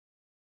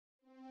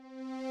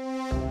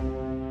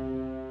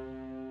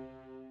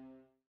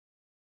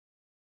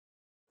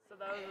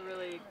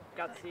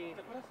see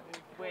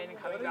win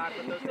coming back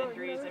with those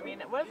injuries. I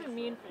mean, what does it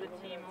mean for the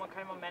team, and what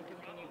kind of momentum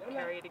can you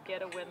carry to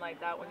get a win like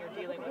that when you're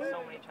dealing with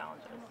so many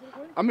challenges?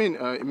 I mean,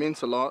 it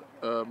means a lot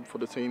for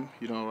the team,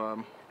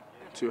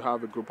 to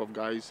have a group of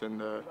guys,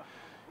 and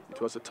it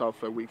was a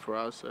tough week for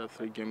us,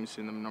 3 games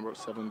in a number of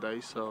 7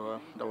 days,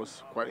 so that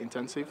was quite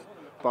intensive.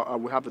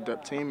 But we have a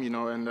depth team,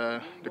 and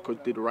the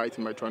coach did the right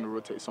thing by trying to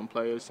rotate some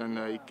players, and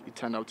it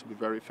turned out to be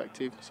very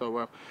effective.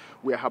 So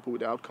we are happy with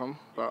the outcome,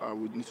 but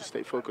we need to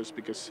stay focused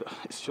because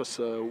it's just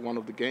one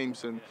of the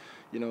games, and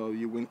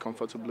you win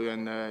comfortably,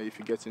 and if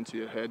it gets into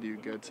your head, you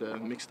get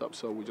mixed up.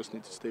 So we just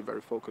need to stay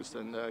very focused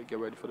and get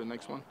ready for the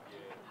next one.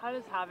 How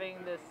does having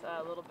this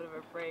little bit of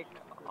a break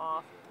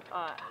off,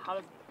 how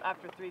does,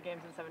 after 3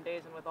 games in 7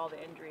 days and with all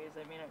the injuries,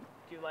 I mean,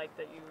 do you like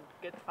that you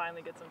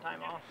finally get some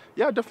time off?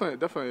 Yeah,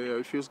 definitely.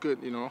 It feels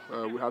good.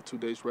 We had 2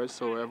 days rest,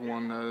 so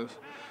everyone's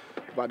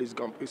body's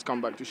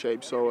come back to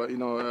shape. So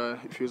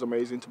it feels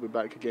amazing to be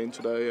back again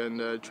today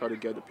and try to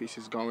get the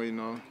pieces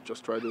going.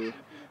 Just try to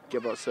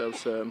get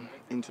ourselves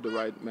into the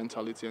right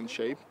mentality and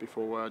shape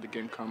before the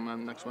game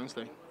comes next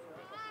Wednesday.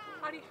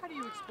 How do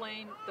you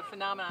explain the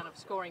phenomenon of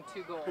scoring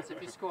 2 goals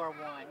if you score 1?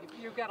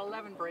 You've got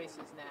 11 braces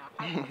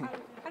now.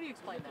 How do you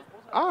explain that?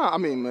 I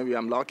mean, maybe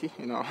I'm lucky,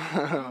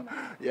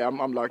 Yeah,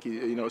 I'm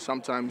lucky.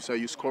 Sometimes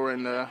you score,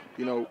 and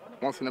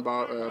one thing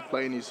about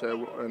playing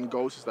and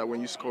goals is that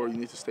when you score, you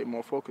need to stay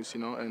more focused,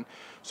 And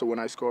so when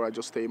I score, I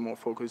just stay more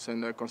focused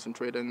and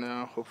concentrate, and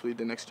hopefully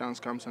the next chance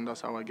comes, and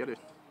that's how I get it.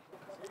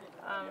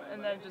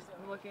 And then just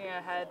looking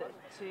ahead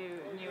to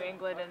New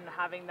England and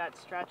having that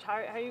stretch, how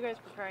are you guys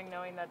preparing,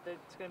 knowing that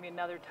it's going to be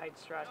another tight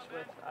stretch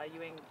with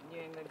New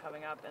England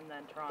coming up and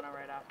then Toronto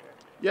right after?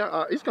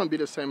 Yeah, it's going to be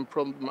the same,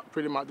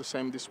 pretty much the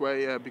same this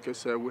way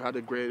because we had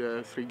a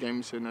great 3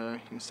 games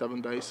in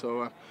 7 days.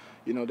 So,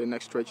 the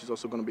next stretch is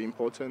also going to be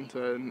important,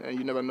 and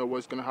you never know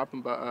what's going to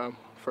happen. But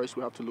first,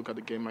 we have to look at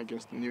the game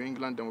against New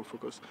England, then we'll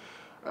focus.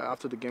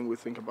 After the game, we'll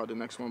think about the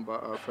next one.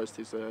 But first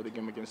is the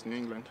game against New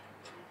England.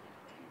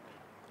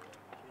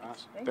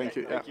 Awesome. Thank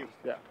you. Thank you.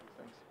 Yeah.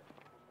 Thanks.